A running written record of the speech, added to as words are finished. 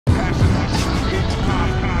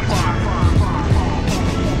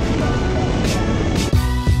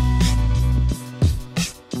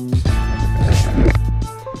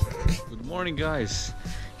morning, guys.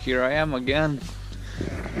 Here I am again.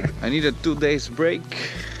 I needed 2 days break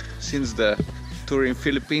since the tour in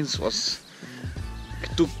Philippines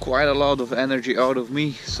took quite a lot of energy out of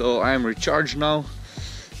me, so I am recharged now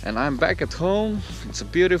and I'm back at home. It's a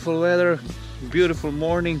beautiful weather, beautiful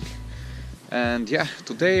morning, and yeah,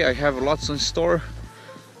 today I have lots in store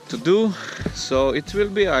to do, so it will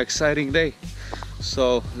be an exciting day.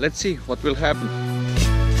 So let's see what will happen.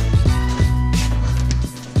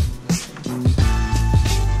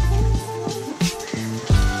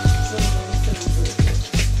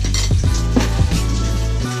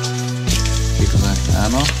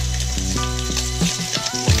 Ano?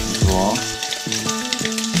 Draw.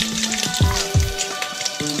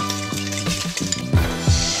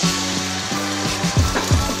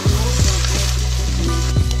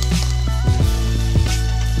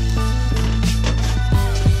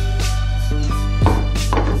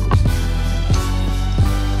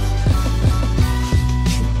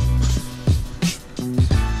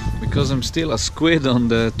 Because I'm still a squid on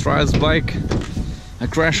the trials bike, I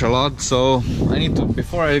crash a lot, so I need to,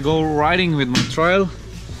 before I go riding with my trial,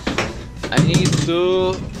 I need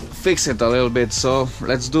to fix it a little bit, so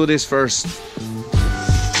let's do this first.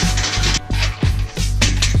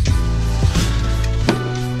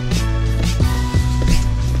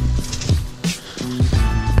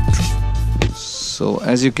 So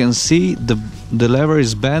as you can see, the lever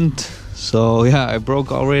is bent, so yeah, I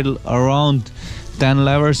broke already around 10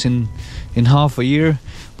 levers in half a year.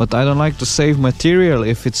 But I don't like to save material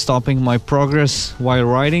if it's stopping my progress while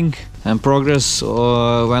riding and progress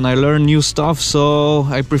when I learn new stuff. So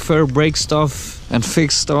I prefer break stuff and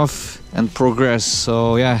fix stuff and progress.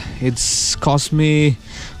 So yeah, it's cost me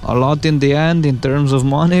a lot in the end in terms of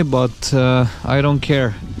money, but I don't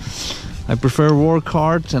care. I prefer work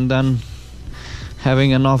hard and then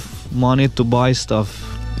having enough money to buy stuff.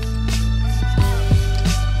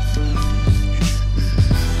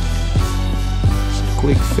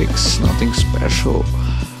 Quick fix, nothing special.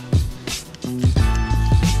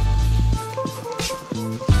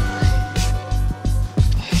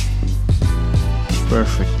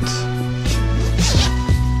 Perfect.